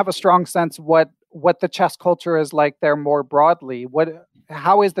don't have a strong sense what the chess culture is like there more broadly.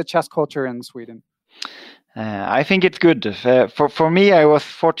 How is the chess culture in Sweden? I think it's good. For me, I was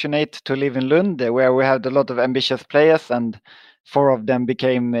fortunate to live in Lund, where we had a lot of ambitious players, and 4 of them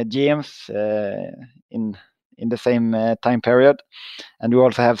became GMs in the same time period, and we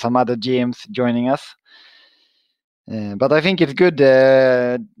also have some other GMs joining us. But I think it's good.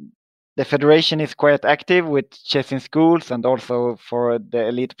 The federation is quite active with chess in schools and also for the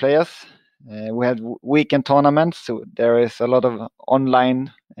elite players. We had weekend tournaments, so there is a lot of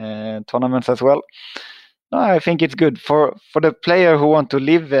online tournaments as well. No, I think it's good for the player who want to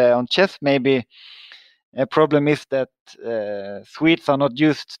live on chess. Maybe a problem is that Swedes are not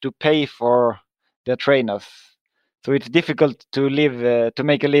used to pay for their trainers, so it's difficult to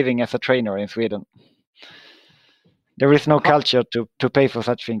make a living as a trainer in Sweden. There is no culture to pay for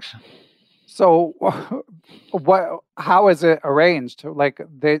such things. So, how is it arranged? Like,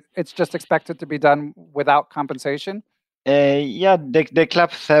 it's just expected to be done without compensation? Yeah, the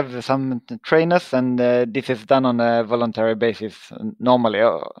clubs have some trainers, and this is done on a voluntary basis normally.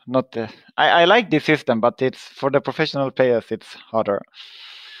 Not. I like this system, but it's for the professional players. It's harder.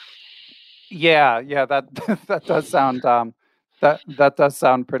 Yeah, that does sound that does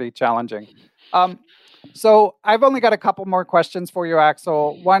sound pretty challenging. So I've only got a couple more questions for you,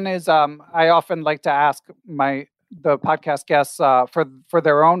 Axel. One is I often like to ask the podcast guests for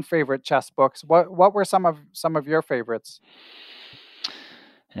their own favorite chess books. What were some of your favorites?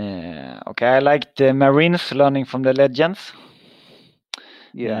 Okay, I liked Marines Learning from the Legends.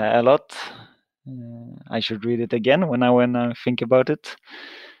 Yeah, a lot. I should read it again when I think about it.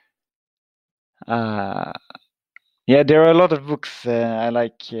 Yeah, there are a lot of books I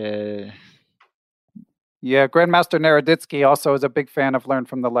like. Yeah, Grandmaster Naroditsky also is a big fan of Learn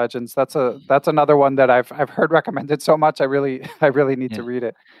from the Legends. That's another one that I've heard recommended so much. I really need to read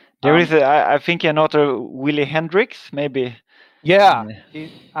it. There is I think an author, Willy Hendricks, maybe. Yeah,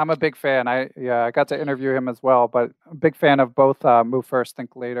 I'm a big fan. I got to interview him as well, but a big fan of both Move First,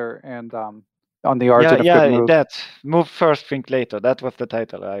 Think Later and on the art of good move. That Move First, Think Later. That was the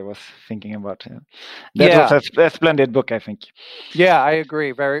title I was thinking about. That was a splendid book, I think. Yeah, I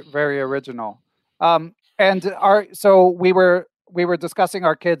agree. Very, very original. So we were discussing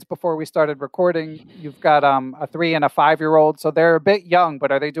our kids before we started recording. You've got a 3 and a 5-year-old, so they're a bit young.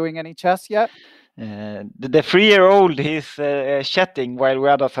 But are they doing any chess yet? The 3-year-old, he's chatting while we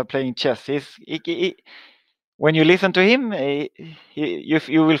others are playing chess. When you listen to him,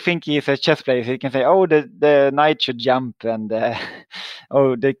 you will think he's a chess player. He can say, "Oh, the knight should jump," and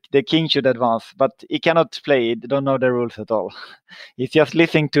 "Oh, the king should advance." But he cannot play. He don't know the rules at all. He's just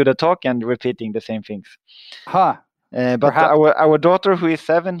listening to the talk and repeating the same things. Huh. But our daughter, who is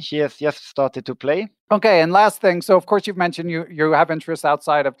 7, she has just started to play. Okay, and last thing. So, of course, you've mentioned you have interests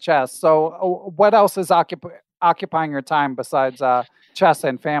outside of chess. So, what else is occupying your time besides chess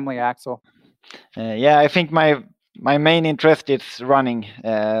and family, Axel? I think my main interest is running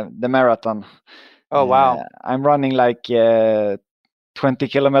the marathon. Oh, wow. I'm running like 20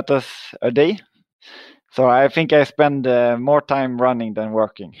 kilometers a day. So I think I spend more time running than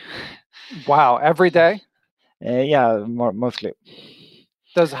working. Wow, every day? Mostly.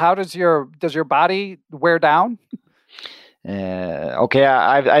 Does your body wear down?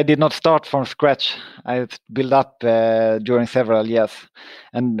 I did not start from scratch. I built up during several years,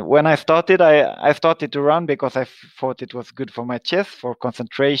 and when I started, I started to run because I thought it was good for my chest, for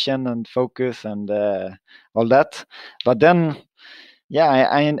concentration and focus and all that. But then,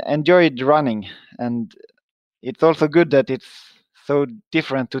 I enjoyed running, and it's also good that it's so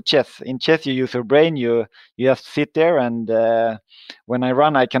different to chess. In chess, you use your brain. You just sit there, and when I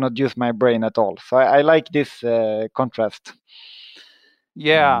run, I cannot use my brain at all. So I like this contrast.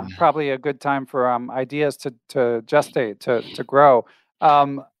 Yeah, probably a good time for ideas to gestate, to grow.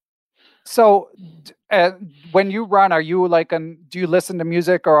 So when you run, are you do you listen to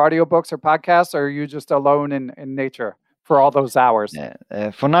music or audiobooks or podcasts, or are you just alone in nature for all those hours?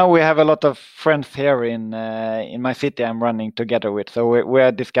 For now, we have a lot of friends here in my city I'm running together with, so we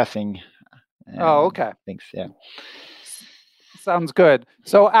are discussing things. Yeah, sounds good.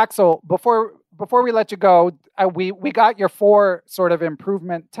 So Axel, before we let you go, we got your 4 sort of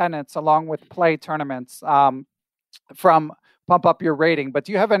improvement tenets along with play tournaments from Pump Up Your Rating. But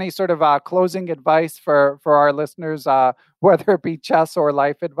do you have any sort of closing advice for our listeners, whether it be chess or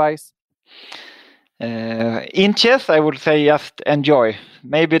life advice? In chess, I would say just enjoy.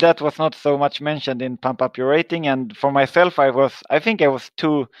 Maybe that was not so much mentioned in Pump Up Your Rating, and for myself, I think I was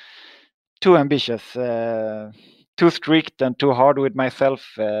too ambitious, too strict, and too hard with myself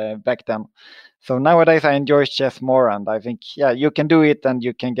back then. So nowadays, I enjoy chess more, and I think you can do it, and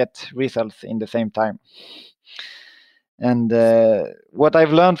you can get results in the same time. And what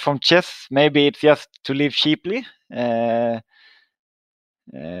I've learned from chess, maybe it's just to live cheaply.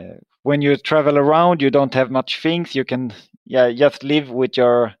 When you travel around, you don't have much things. You can just live with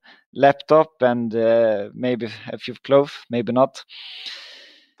your laptop and maybe a few clothes, maybe not.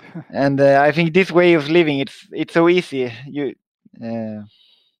 And I think this way of living, it's so easy. And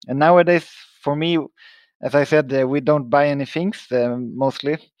nowadays, for me, as I said, we don't buy any things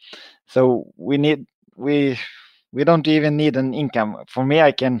mostly, so we don't even need an income. For me,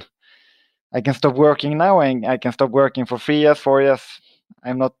 I can stop working now, and I can stop working for 3 years, 4 years.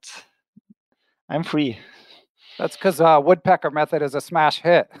 I'm free. That's because Woodpecker Method is a smash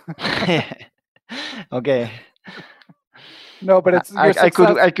hit. Okay. No, but it's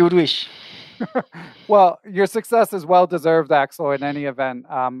I could wish. Well, your success is well deserved, Axel. In any event,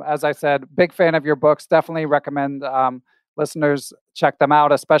 as I said, big fan of your books. Definitely recommend listeners check them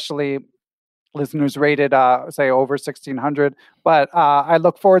out, especially listeners rated say over 1,600. But I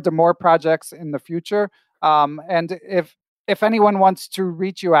look forward to more projects in the future. And if anyone wants to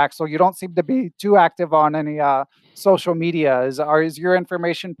reach you, Axel, you don't seem to be too active on any social media. Is your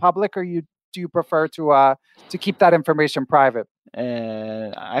information public, or do you prefer to keep that information private?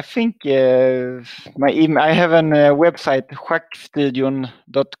 I think my email. I have a website,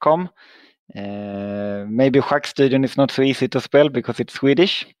 schackstudion.com. Maybe Schackstudion is not so easy to spell because it's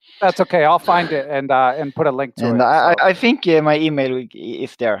Swedish. That's okay. I'll find it and put a link to it. And I think my email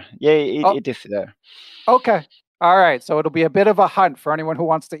is there. Yeah, it is there. Okay. All right. So it'll be a bit of a hunt for anyone who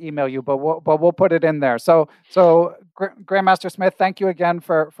wants to email you, but we'll put it in there. So Grandmaster Smith, thank you again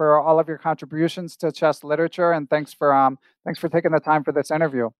for all of your contributions to chess literature, and thanks for taking the time for this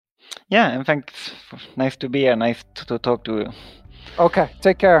interview. Yeah, and thanks. Nice to be here. Nice to talk to you. Okay.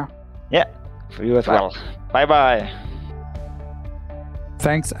 Take care. Yeah, for you as well. Bye-bye.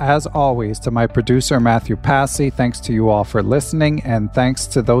 Thanks, as always, to my producer, Matthew Passy. Thanks to you all for listening, and thanks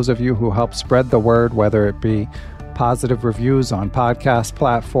to those of you who help spread the word, whether it be positive reviews on podcast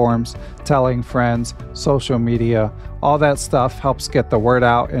platforms, telling friends, social media. All that stuff helps get the word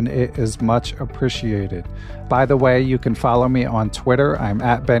out, and it is much appreciated. By the way, you can follow me on Twitter. I'm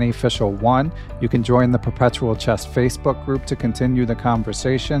at BennyFishel1. You can join the Perpetual Chess Facebook group to continue the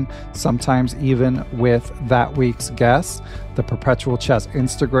conversation, sometimes even with that week's guests. The Perpetual Chess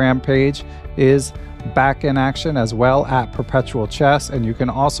Instagram page is back in action as well, at Perpetual Chess, and you can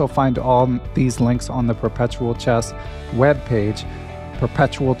also find all these links on the Perpetual Chess webpage,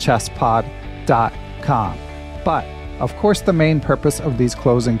 perpetualchesspod.com. But of course, the main purpose of these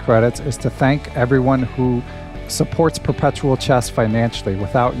closing credits is to thank everyone who supports Perpetual Chess financially.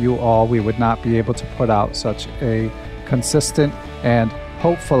 Without you all, we would not be able to put out such a consistent and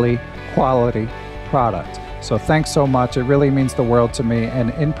hopefully quality product. So thanks so much. It really means the world to me.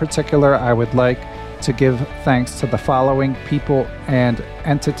 And in particular, I would like to give thanks to the following people and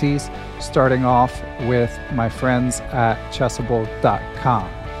entities, starting off with my friends at Chessable.com.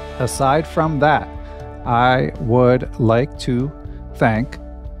 Aside from that, I would like to thank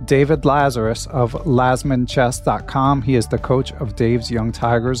David Lazarus of LazmanChess.com. He is the coach of Dave's Young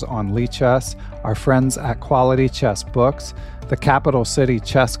Tigers on Lichess, our friends at Quality Chess Books, the Capital City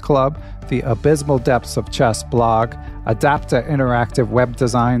Chess Club, the Abysmal Depths of Chess blog, Adapta Interactive Web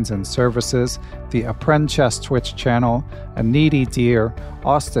Designs and Services, the Apprend Chess Twitch channel, A Needy Deer,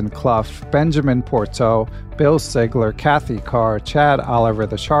 Austin Clough, Benjamin Porteau, Bill Sigler, Kathy Carr, Chad Oliver,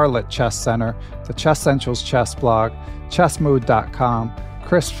 the Charlotte Chess Center, the Chess Central's Chess blog, Chessmood.com,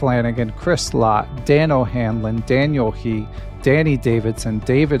 Chris Flanagan, Chris Lott, Dan O'Hanlon, Daniel He, Danny Davidson,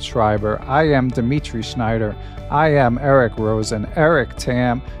 David Schreiber, I am Dimitri Schneider, I am Eric Rosen, Eric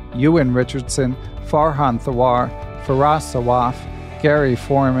Tam, Ewan Richardson, Farhan Thawar, Faraz Sawaf, Gary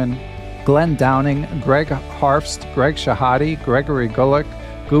Foreman, Glenn Downing, Greg Harfst, Greg Shahadi, Gregory Gulick,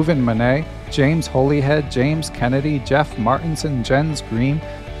 Guven Manet, James Holyhead, James Kennedy, Jeff Martinson, Jens Green,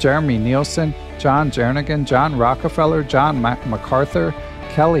 Jeremy Nielsen, John Jernigan, John Rockefeller, John MacArthur,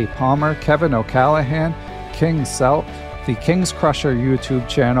 Kelly Palmer, Kevin O'Callahan, King Selt, the King's Crusher YouTube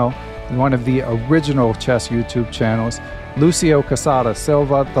channel, one of the original chess YouTube channels, Lucio Casada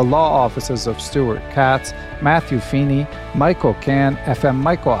Silva, the law offices of Stuart Katz, Matthew Feeney, Michael Can, FM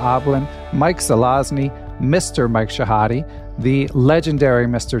Michael Oblin, Mike Zelazny, Mr. Mike Shahadi, the legendary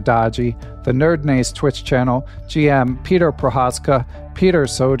Mr. Dodgy, the Nerdnaze Twitch channel, GM Peter Prohaska, Peter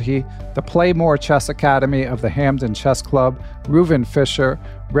Sodhi, the Playmore Chess Academy of the Hamden Chess Club, Reuven Fisher,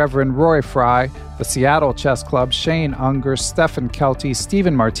 Reverend Roy Fry, the Seattle Chess Club, Shane Unger, Stefan Kelty,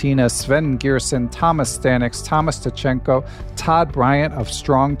 Stephen Martinez, Sven Gierson, Thomas Stanix, Thomas Tachenko, Todd Bryant of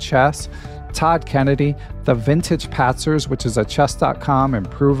Strong Chess, Todd Kennedy, the Vintage Patzers, which is a chess.com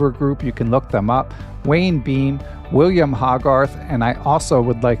improver group. You can look them up. Wayne Beam, William Hogarth, and I also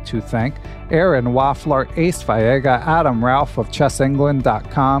would like to thank Aaron Waffler, Ace Vallega, Adam Ralph of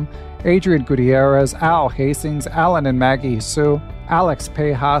ChessEngland.com, Adrian Gutierrez, Al Hastings, Alan and Maggie Sue, Alex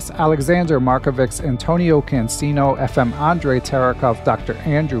Pejas, Alexander Markovics, Antonio Cancino, FM Andrei Terakov, Dr.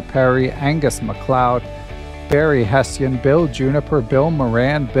 Andrew Perry, Angus McLeod, Barry Hessian, Bill Juniper, Bill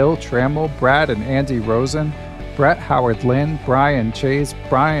Moran, Bill Trammell, Brad and Andy Rosen, Brett Howard Lynn, Brian Chase,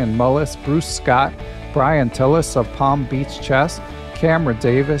 Brian Mullis, Bruce Scott, Brian Tillis of Palm Beach Chess, Cameron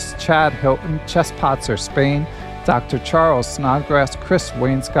Davis, Chad Hilton, Chess Potzer Spain, Dr. Charles Snodgrass, Chris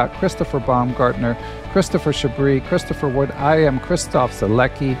Wainscott, Christopher Baumgartner, Christopher Chabris, Christopher Wood, I am Christoph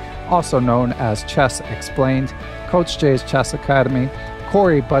Zalecki, also known as Chess Explained, Coach J's Chess Academy,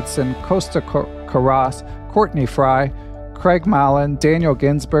 Corey Butson, Costa Carras, Courtney Fry, Craig Mallon, Daniel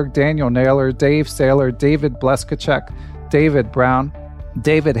Ginsberg, Daniel Naylor, Dave Saylor, David Bleskacek, David Brown,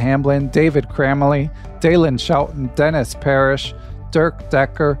 David Hamblin, David Cramley, Dalen Shelton, Dennis Parrish, Dirk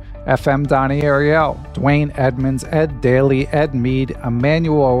Decker, FM Donnie Ariel, Dwayne Edmonds, Ed Daly, Ed Mead,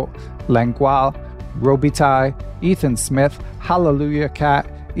 Emmanuel Langual, Robitaille, Ethan Smith, Hallelujah Cat,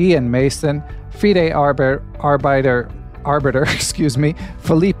 Ian Mason, Fide Arbiter,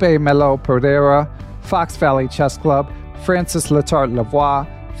 Felipe Melo Perdera, Fox Valley Chess Club, Francis Letarte Lavoie,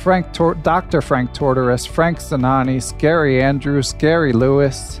 Dr. Frank Tortoris, Frank Zananis, Gary Andrews, Gary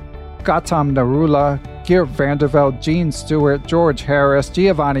Lewis, Gautam Narula, Geert Vanderveld, Gene Stewart, George Harris,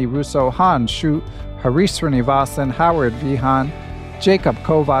 Giovanni Russo, Han Schutt, Harish Srinivasan, Howard Vihan, Jacob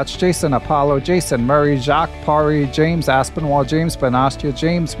Kovac, Jason Apollo, Jason Murray, Jacques Pari, James Aspinwall, James Benastia,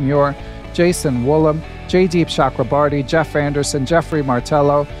 James Muir, Jason Woolham, Jaydeep Chakrabarty, Jeff Anderson, Jeffrey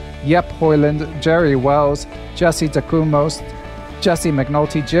Martello, Yep Hoyland, Jerry Wells, Jesse Dacumos, Jesse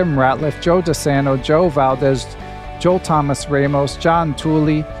McNulty, Jim Ratliff, Joe DeSano, Joe Valdez, Joel Thomas Ramos, John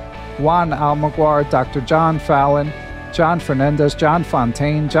Tooley, Juan Almaguer, Dr. John Fallon, John Fernandez, John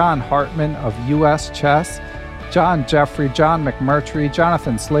Fontaine, John Hartman of U.S. Chess, John Jeffrey, John McMurtry,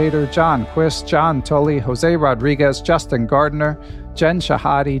 Jonathan Slater, John Quist, John Tully, Jose Rodriguez, Justin Gardner, Jen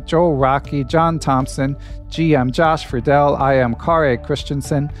Shahadi, Joel Rocky, John Thompson, GM Josh Friedel, IM Kare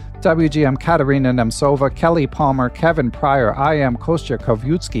Christensen, WGM Katarina Nemtsova, Kelly Palmer, Kevin Pryor, IM Kostya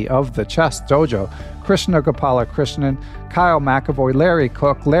Kovyutsky of the Chess Dojo, Krishna Gopala Krishnan, Kyle McAvoy, Larry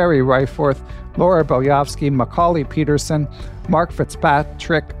Cook, Larry Reiforth, Laura Boyovsky, Macaulay Peterson, Mark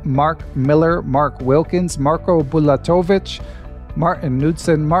Fitzpatrick, Mark Miller, Mark Wilkins, Marco Bulatovic, Martin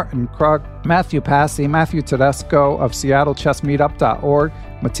Knudsen, Martin Krug, Matthew Passy, Matthew Tedesco of SeattleChessMeetup.org,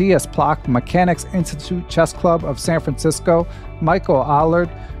 Matthias Plock, Mechanics Institute Chess Club of San Francisco, Michael Allard,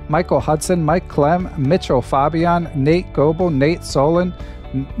 Michael Hudson, Mike Clem, Mitchell Fabian, Nate Goebel, Nate Solon,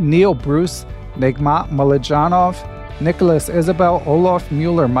 Neil Bruce, Nigmat Malajanov, Nicholas Isabel, Olaf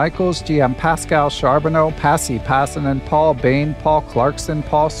Mueller-Michaels, GM Pascal Charbonneau, Passy Passanen, Paul Bain, Paul Clarkson,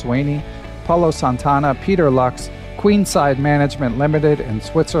 Paul Sweeney, Paulo Santana, Peter Lux, Queenside Management Limited in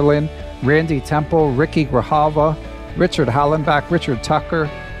Switzerland, Randy Temple, Ricky Grijalva, Richard Hallenbach, Richard Tucker,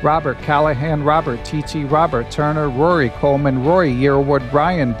 Robert Callahan, Robert Tichy, Robert Turner, Rory Coleman, Rory Yearwood,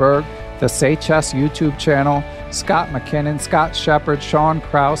 Brian Berg, the Say Chess YouTube channel, Scott McKinnon, Scott Shepard, Sean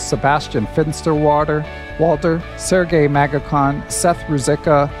Krause, Sebastian Finsterwalter, Sergei Magakon, Seth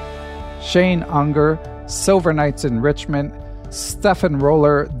Ruzicka, Shane Unger, Silver Knights in Richmond, Stefan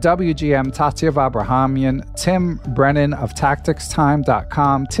Roller, WGM Tatyev Abrahamian, Tim Brennan of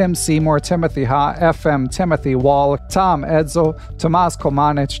TacticsTime.com, Tim Seymour, Timothy Ha, FM Timothy Wall, Tom Edsel, Tomas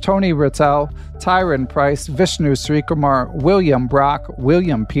Komanich, Tony Rittel, Tyron Price, Vishnu Srikumar, William Brock,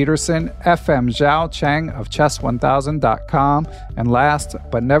 William Peterson, FM Zhao Cheng of Chess1000.com, and last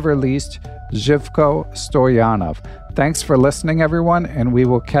but never least, Zhivko Stoyanov. Thanks for listening, everyone, and we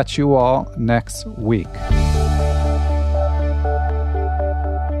will catch you all next week.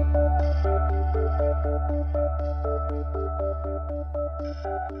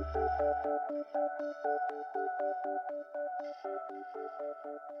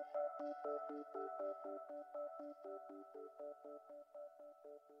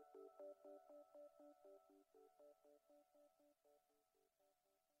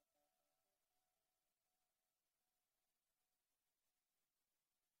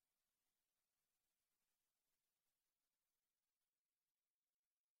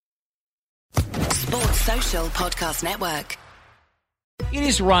 Sports Social Podcast Network. It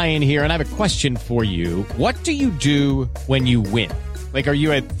is Ryan here, and I have a question for you. What do you do when you win? Like, are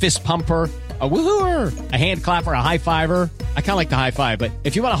you a fist pumper, a woohooer, a hand clapper, a high fiver? I kind of like the high five, but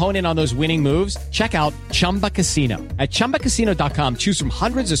if you want to hone in on those winning moves, check out Chumba Casino. At ChumbaCasino.com, choose from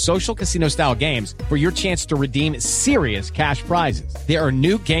hundreds of social casino-style games for your chance to redeem serious cash prizes. There are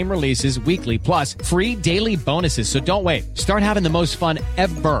new game releases weekly, plus free daily bonuses. So don't wait. Start having the most fun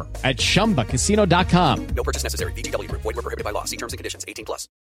ever at ChumbaCasino.com. No purchase necessary. VGW Group. Void where prohibited by law. See terms and conditions. 18+.